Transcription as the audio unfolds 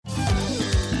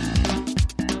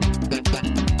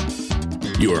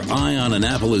Your Eye on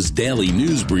Annapolis daily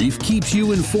news brief keeps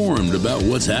you informed about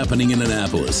what's happening in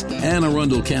Annapolis, Anne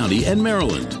Arundel County, and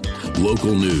Maryland.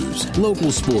 Local news,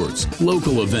 local sports,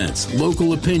 local events,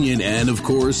 local opinion, and, of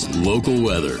course, local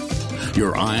weather.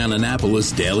 Your Eye on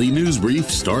Annapolis daily news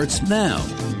brief starts now.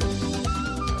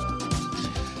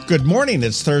 Good morning.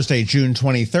 It's Thursday, June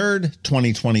 23rd,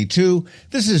 2022.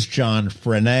 This is John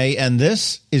Frenaye, and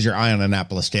this is your Eye on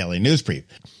Annapolis daily news brief.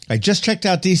 I just checked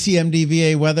out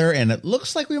DCMDVA weather, and it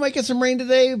looks like we might get some rain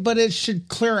today, but it should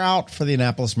clear out for the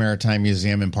Annapolis Maritime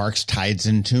Museum and Parks Tides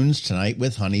and Tunes tonight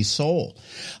with Honey Soul.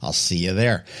 I'll see you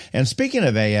there. And speaking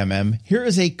of AMM, here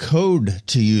is a code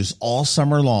to use all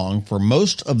summer long for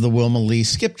most of the Wilma Lee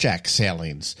skipjack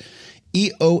sailings.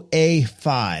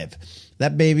 EOA5.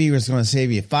 That baby is going to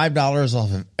save you $5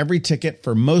 off of every ticket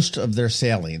for most of their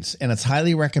sailings, and it's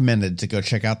highly recommended to go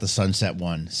check out the Sunset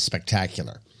one.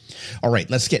 Spectacular. All right,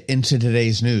 let's get into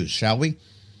today's news, shall we?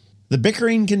 The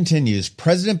bickering continues.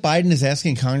 President Biden is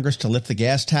asking Congress to lift the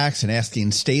gas tax and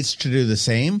asking states to do the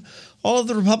same. All of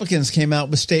the Republicans came out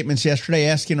with statements yesterday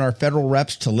asking our federal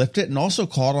reps to lift it and also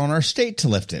called on our state to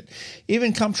lift it.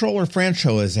 Even Comptroller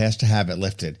Francho is asked to have it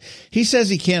lifted. He says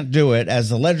he can't do it as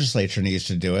the legislature needs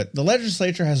to do it. The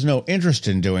legislature has no interest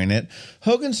in doing it.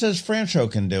 Hogan says Francho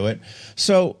can do it.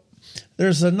 So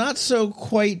there's a not so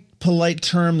quite polite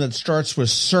term that starts with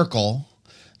circle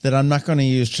that I'm not going to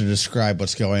use to describe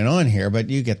what's going on here,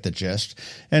 but you get the gist.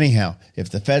 Anyhow,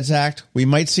 if the feds act, we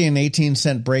might see an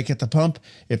 18-cent break at the pump.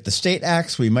 If the state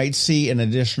acts, we might see an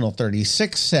additional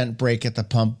 36-cent break at the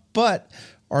pump, but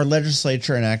our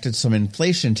legislature enacted some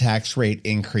inflation tax rate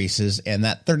increases, and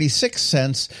that 36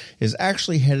 cents is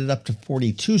actually headed up to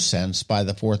 42 cents by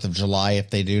the 4th of July if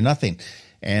they do nothing.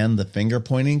 And the finger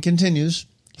pointing continues,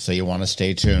 so you want to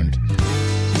stay tuned.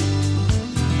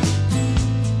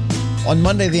 On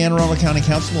Monday, the Anne Arundel County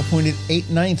Council appointed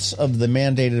 8/9 of the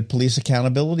mandated Police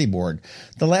Accountability Board.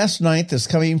 The last 9th is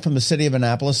coming from the city of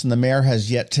Annapolis, and the mayor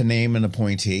has yet to name an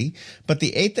appointee. But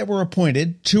the 8 that were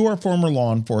appointed, 2 are former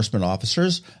law enforcement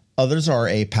officers. Others are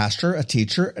a pastor, a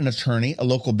teacher, an attorney, a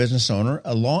local business owner,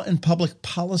 a law and public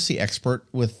policy expert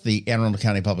with the Anne Arundel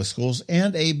County Public Schools,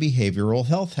 and a behavioral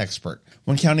health expert.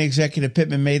 When County Executive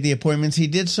Pittman made the appointments, he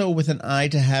did so with an eye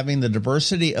to having the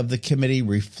diversity of the committee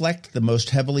reflect the most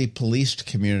heavily policed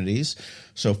communities.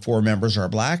 So 4 members are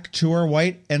black, 2 are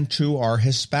white, and 2 are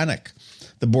Hispanic.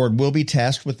 The board will be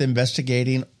tasked with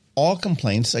investigating all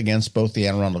complaints against both the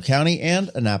Anne Arundel County and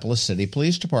Annapolis City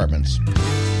Police Departments.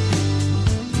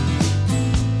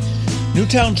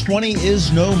 Newtown 20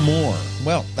 is no more.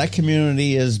 Well, that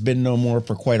community has been no more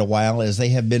for quite a while as they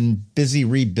have been busy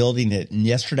rebuilding it. And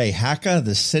yesterday, HACA,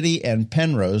 the city, and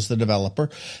Penrose, the developer,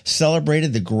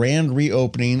 celebrated the grand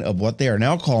reopening of what they are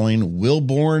now calling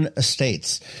Wilbourne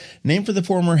Estates. Named for the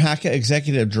former HACA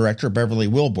executive director, Beverly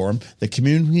Wilbourne, the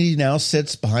community now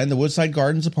sits behind the Woodside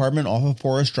Gardens apartment off of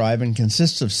Forest Drive and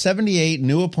consists of 78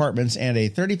 new apartments and a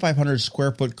 3,500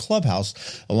 square foot clubhouse,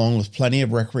 along with plenty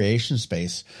of recreation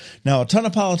space. Now, a ton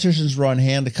of politicians were on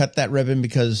hand to cut that ribbon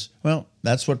because, well,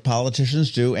 that's what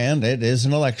politicians do, and it is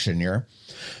an election year.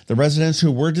 The residents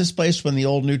who were displaced when the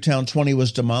old Newtown 20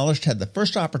 was demolished had the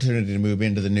first opportunity to move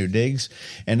into the new digs,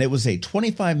 and it was a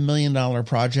 $25 million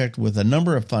project with a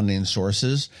number of funding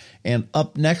sources. And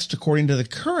up next, according to the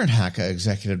current HACA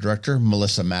executive director,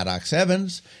 Melissa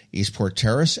Maddox-Evans, Eastport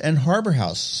Terrace and Harbor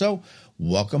House. So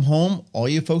welcome home, all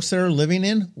you folks that are living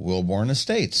in Wilbourne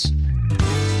Estates.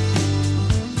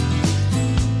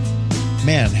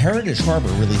 Man, Heritage Harbor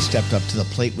really stepped up to the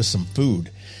plate with some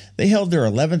food. They held their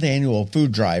 11th annual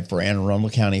food drive for Anne Arundel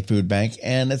County Food Bank,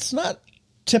 and it's not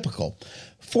typical.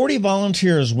 40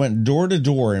 volunteers went door to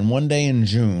door in one day in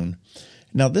June.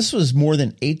 Now, this was more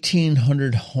than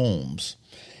 1,800 homes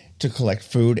to collect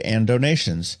food and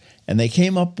donations, and they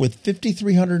came up with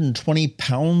 5,320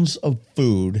 pounds of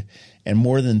food and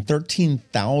more than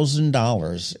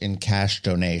 $13,000 in cash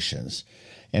donations.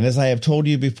 And as I have told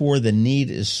you before, the need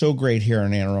is so great here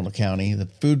in Anne Arundel County. The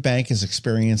food bank has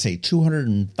experienced a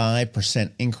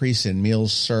 205% increase in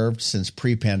meals served since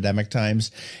pre-pandemic times.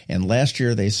 And last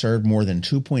year, they served more than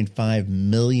 2.5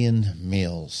 million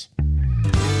meals.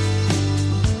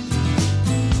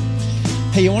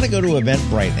 Hey, you want to go to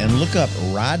Eventbrite and look up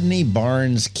Rodney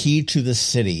Barnes' Key to the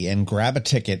City and grab a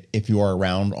ticket if you are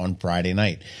around on Friday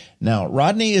night. Now,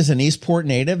 Rodney is an Eastport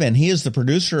native, and he is the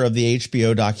producer of the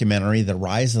HBO documentary, The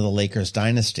Rise of the Lakers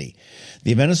Dynasty.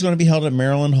 The event is going to be held at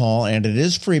Maryland Hall, and it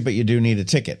is free, but you do need a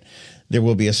ticket. There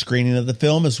will be a screening of the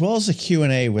film as well as a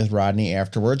Q&A with Rodney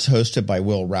afterwards, hosted by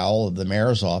Will Rowell of the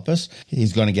mayor's office.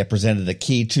 He's going to get presented a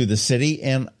key to the city,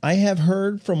 and I have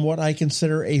heard from what I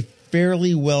consider a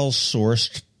fairly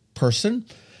well-sourced person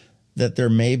that there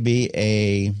may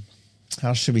be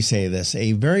how should we say this,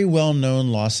 a very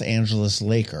well-known Los Angeles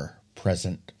Laker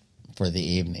present for the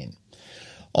evening.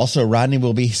 Also, Rodney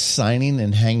will be signing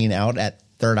and hanging out at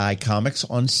Third Eye Comics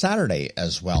on Saturday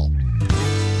as well.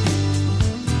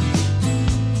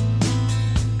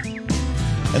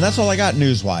 And that's all I got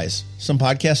news-wise. Some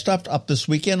podcast stuff up this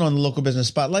weekend on the Local Business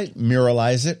Spotlight.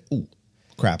 Muralize it. Ooh,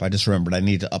 crap, I just remembered I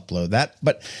need to upload that.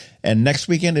 And next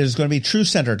weekend it is going to be True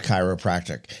Centered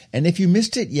Chiropractic. And if you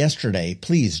missed it yesterday,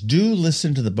 please do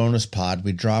listen to the bonus pod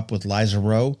we dropped with Liza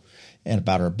Rowe and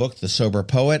about her book, The Sober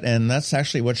Poet. And that's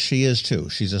actually what she is too.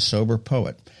 She's a sober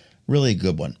poet. Really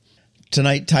good one.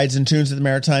 Tonight, Tides and Tunes at the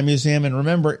Maritime Museum. And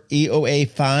remember, EOA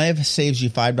 5 saves you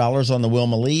 $5 on the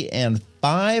Wilma Lee, and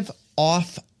 5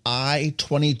 off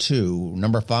I-22,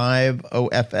 number 5,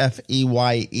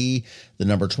 OFFEYE, the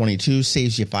number 22,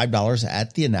 saves you $5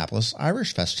 at the Annapolis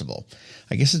Irish Festival.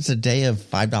 I guess it's a day of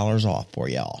 $5 off for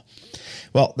y'all.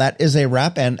 Well, that is a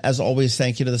wrap, and as always,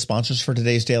 thank you to the sponsors for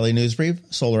today's Daily News Brief: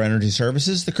 Solar Energy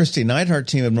Services, the Christy Neidhart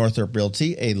team of Northrop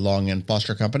Realty, a Long and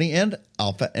Foster company, and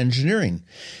Alpha Engineering.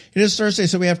 It is Thursday,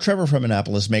 so we have Trevor from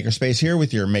Annapolis Makerspace here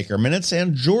with your Maker Minutes,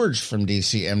 and George from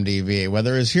DCMDVA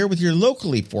Weather is here with your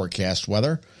locally forecast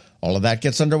weather. All of that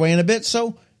gets underway in a bit,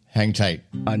 so hang tight.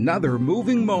 Another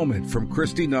moving moment from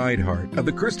Christy Neidhart of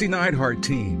the Christy Neidhart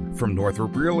team from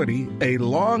Northrop Realty, a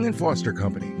Long and Foster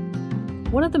company.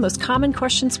 One of the most common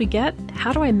questions we get,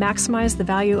 how do I maximize the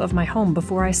value of my home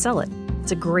before I sell it?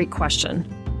 It's a great question.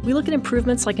 We look at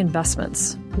improvements like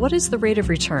investments. What is the rate of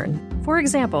return? For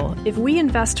example, if we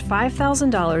invest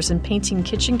 $5,000 in painting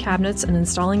kitchen cabinets and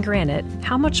installing granite,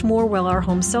 how much more will our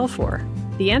home sell for?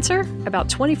 The answer? About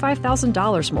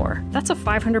 $25,000 more. That's a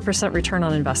 500% return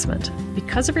on investment.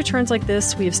 Because of returns like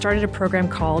this, we have started a program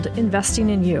called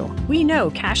Investing in You. We know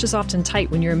cash is often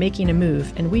tight when you're making a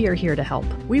move, and we are here to help.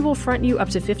 We will front you up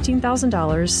to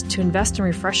 $15,000 to invest in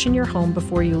refreshing your home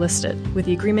before you list it, with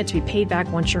the agreement to be paid back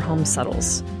once your home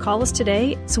settles. Call us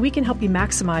today so we can help you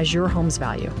maximize your home's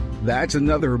value. That's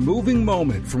another moving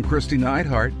moment from Christy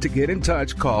Neidhart. To get in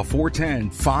touch, call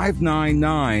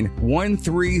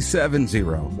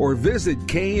 410-599-1370 or visit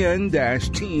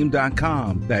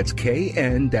kn-team.com. That's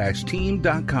kn-team.com.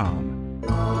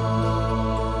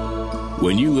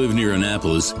 When you live near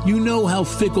Annapolis, you know how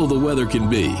fickle the weather can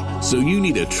be. So you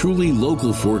need a truly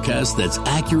local forecast that's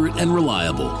accurate and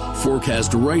reliable.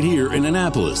 Forecast right here in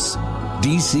Annapolis.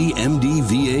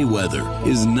 DCMDVA Weather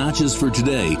is not just for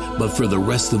today, but for the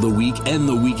rest of the week and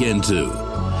the weekend too.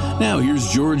 Now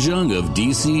here's George Young of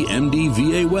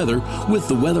DCMDVA Weather with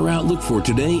the weather outlook for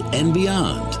today and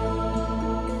beyond.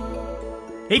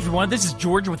 Hey everyone, this is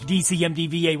George with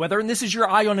DCMDVA Weather, and this is your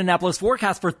Eye on Annapolis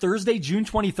forecast for Thursday, June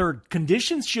 23rd.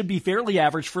 Conditions should be fairly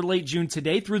average for late June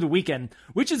today through the weekend,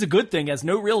 which is a good thing as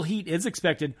no real heat is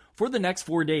expected for the next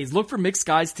 4 days. Look for mixed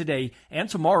skies today and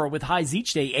tomorrow with highs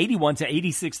each day 81 to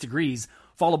 86 degrees,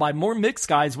 followed by more mixed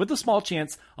skies with a small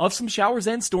chance of some showers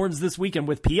and storms this weekend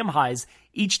with PM highs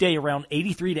each day around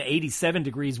 83 to 87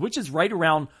 degrees, which is right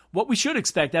around what we should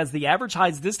expect as the average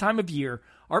highs this time of year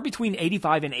are between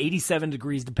 85 and 87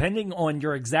 degrees depending on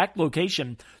your exact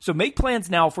location. So make plans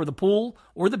now for the pool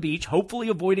or the beach, hopefully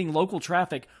avoiding local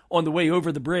traffic on the way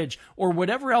over the bridge or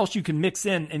whatever else you can mix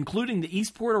in, including the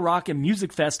East Puerto Rock and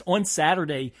Music Fest on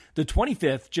Saturday, the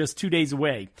 25th, just 2 days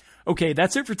away. Okay,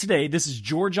 that's it for today. This is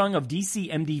George Young of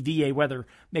DCMDVA Weather.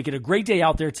 Make it a great day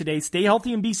out there today. Stay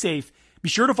healthy and be safe. Be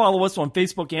sure to follow us on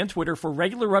Facebook and Twitter for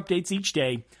regular updates each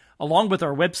day, along with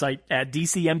our website at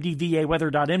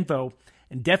dcmdvaweather.info.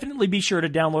 And definitely be sure to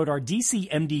download our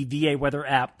DCMDVA Weather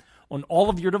app on all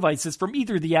of your devices from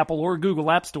either the Apple or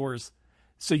Google app stores,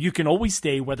 so you can always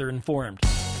stay weather informed.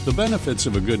 The benefits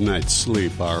of a good night's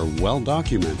sleep are well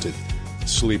documented.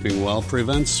 Sleeping well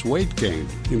prevents weight gain,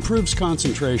 improves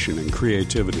concentration and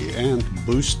creativity, and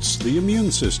boosts the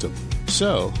immune system.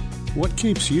 So, what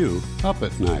keeps you up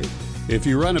at night? If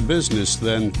you run a business,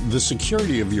 then the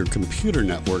security of your computer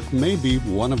network may be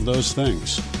one of those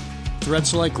things.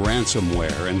 Threats like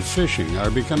ransomware and phishing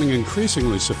are becoming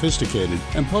increasingly sophisticated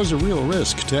and pose a real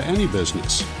risk to any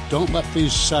business. Don't let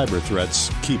these cyber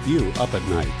threats keep you up at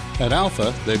night. At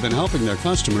Alpha, they've been helping their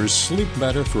customers sleep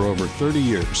better for over 30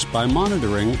 years by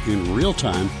monitoring in real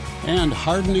time and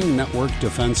hardening network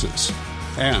defenses.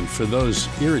 And for those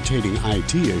irritating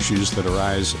IT issues that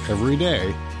arise every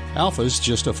day, Alpha's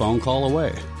just a phone call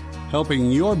away,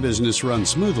 helping your business run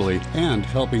smoothly and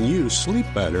helping you sleep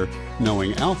better,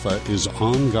 knowing Alpha is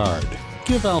on guard.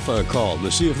 Give Alpha a call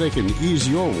to see if they can ease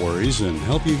your worries and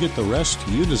help you get the rest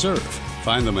you deserve.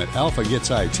 Find them at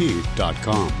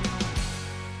alphagetsit.com.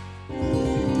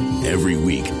 Every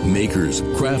week, makers,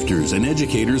 crafters, and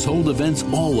educators hold events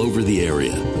all over the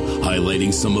area.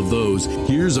 Highlighting some of those,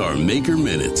 here's our Maker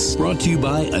Minutes, brought to you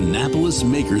by Annapolis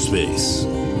Makerspace.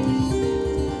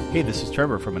 Hey, this is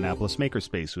Trevor from Annapolis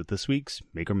Makerspace with this week's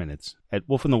Maker Minutes. At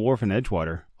Wolf on the Wharf in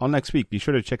Edgewater, all next week be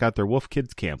sure to check out their Wolf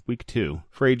Kids Camp Week 2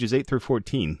 for ages 8 through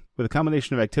 14, with a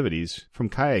combination of activities from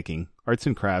kayaking, arts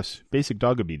and crafts, basic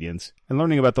dog obedience, and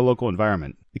learning about the local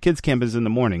environment. The kids camp is in the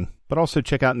morning, but also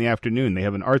check out in the afternoon they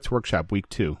have an arts workshop Week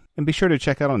 2. And be sure to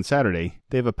check out on Saturday,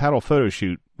 they have a paddle photo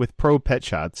shoot with pro pet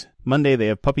shots. Monday they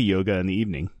have puppy yoga in the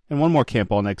evening. And one more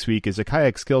camp all next week is a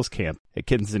kayak skills camp at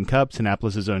Kittens and Cups,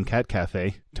 Annapolis' own cat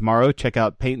cafe. Tomorrow, check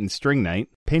out Paint and String Night,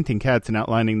 painting cats and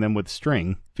outlining them with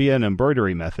string via an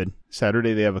embroidery method.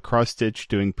 Saturday they have a cross-stitch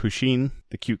doing Pusheen,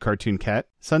 the cute cartoon cat.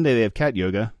 Sunday they have cat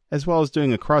yoga, as well as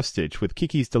doing a cross-stitch with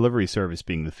Kiki's Delivery Service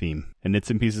being the theme. And Knits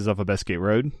and Pieces off of Bestgate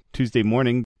Road. Tuesday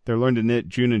morning, their Learn to Knit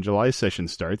June and July session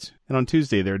starts, and on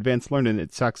Tuesday their Advanced Learn to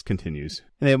Knit Socks continues.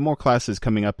 And they have more classes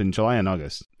coming up in July and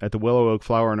August. At the Willow Oak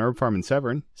Flower and Herb Farm in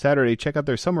Severn, Saturday check out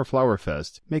their Summer Flower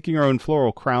Fest, making your own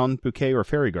floral crown, bouquet, or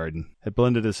fairy garden. At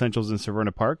Blended Essentials in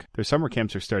Severna Park, their summer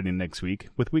camps are starting next week,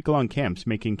 with week-long camps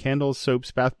making candles,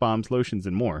 soaps, bath bombs, lotions,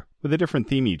 and more, with a different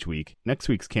theme each week. Next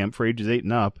week's camp for ages 8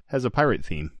 and up has a pirate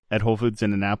theme. At Whole Foods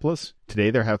in Annapolis,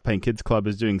 today their Half Pint Kids Club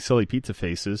is doing silly pizza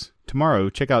faces. Tomorrow,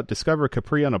 check out Discover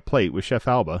Capri on a Plate with Chef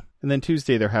Alba. And then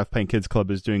Tuesday, their Half Pint Kids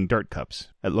Club is doing dart cups.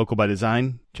 At Local by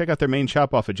Design, check out their main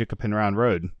shop off of Jicopin Round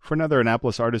Road for another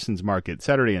Annapolis Artisans Market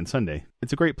Saturday and Sunday.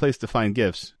 It's a great place to find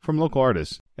gifts from local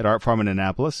artists. At Art Farm in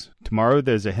Annapolis, tomorrow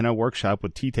there's a henna workshop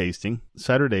with tea tasting.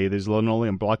 Saturday, there's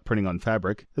linoleum block printing on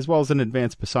fabric, as well as an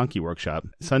advanced Pasanki workshop.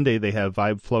 Sunday, they have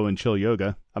Vibe, Flow, and Chill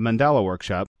Yoga, a mandala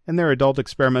workshop, and their adult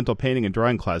experimental painting and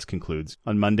drawing class concludes.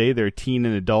 On Monday, their teen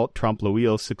and adult Trompe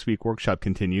l'Oeil 6-week workshop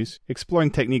continues, exploring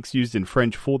techniques used in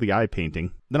French fool-the-eye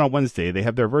painting. Then on Wednesday, they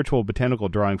have their virtual botanical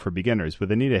drawing for beginners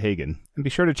with Anita Hagen. And be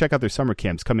sure to check out their summer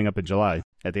camps coming up in July.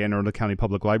 At the Anne Arundel County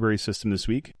Public Library System this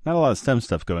week, not a lot of STEM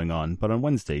stuff going on, but on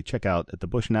Wednesday, check out at the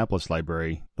Bush Annapolis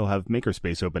Library. They'll have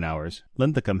Makerspace open hours.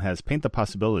 Linthicum has Paint the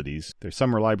Possibilities, their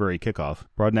summer library kickoff.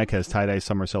 Broadneck has Tie-Dye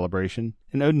Summer Celebration.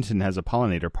 And Odenton has a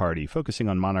pollinator party focusing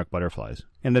on monarch butterflies.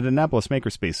 And at Annapolis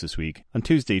Makerspace this week, on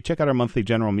Tuesday, check out our monthly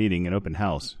general meeting and open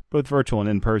house, both virtual and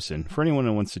in person, for anyone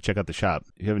who wants to check out the shop.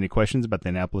 If you have any questions about the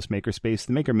Annapolis Makerspace,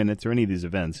 the Maker Minutes, or any of these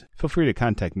events, feel free to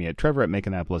contact me at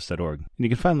trevor@makeannapolis.org. And you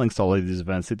can find links to all of these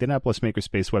events at the Annapolis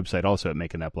Makerspace website, also at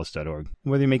makeannapolis.org.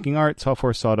 And whether you're making art,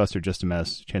 software, sawdust, or just a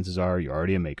mess, chances are you're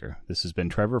already a maker. This has been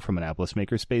Trevor from Annapolis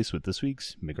Makerspace with this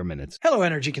week's Maker Minutes. Hello,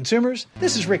 energy consumers.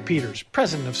 This is Rick Peters,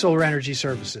 president of Solar Energy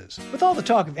Services. With all the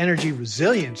talk of energy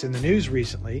resilience in the news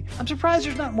recently, I'm surprised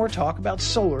there's not more talk about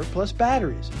solar plus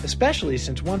batteries, especially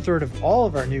since 1/3 of all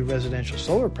of our new residential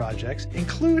solar projects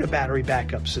include a battery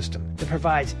backup system that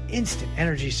provides instant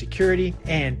energy security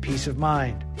and peace of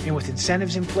mind. And with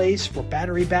incentives in place for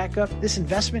battery backup, this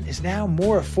investment is now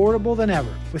more affordable than ever.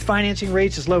 With financing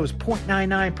rates as low as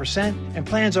 0.99% and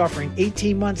plans offering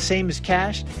 18 months same as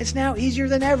cash, it's now easier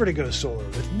than ever to go solar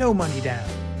with no money down.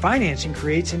 Financing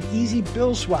creates an easy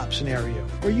bill swap scenario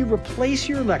where you replace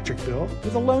your electric bill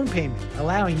with a loan payment,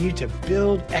 allowing you to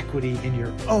build equity in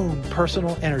your own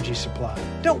personal energy supply.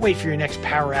 Don't wait for your next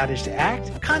power outage to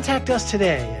act. Contact us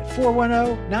today at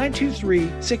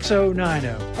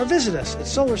 410-923-6090 or visit us at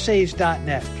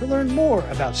solarsaves.net to learn more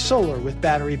about solar with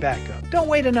battery backup. Don't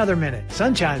wait another minute.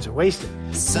 Sunshine's are wasted.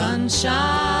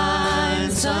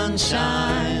 Sunshine,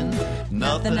 sunshine,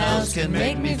 nothing else can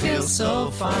make me feel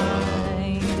so fine.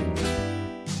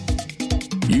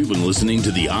 You've been listening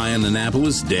to the Eye on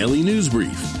Annapolis Daily News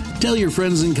Brief. Tell your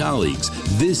friends and colleagues,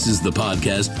 this is the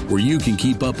podcast where you can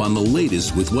keep up on the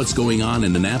latest with what's going on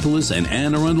in Annapolis and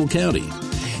Anne Arundel County.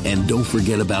 And don't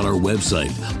forget about our website,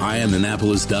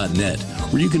 eyeonannapolis.net,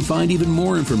 where you can find even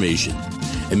more information.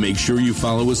 And make sure you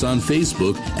follow us on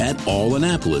Facebook at All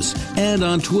Annapolis and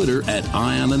on Twitter at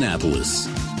Eye on Annapolis.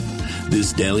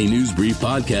 This Daily News Brief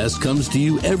podcast comes to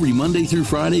you every Monday through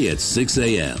Friday at 6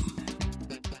 a.m.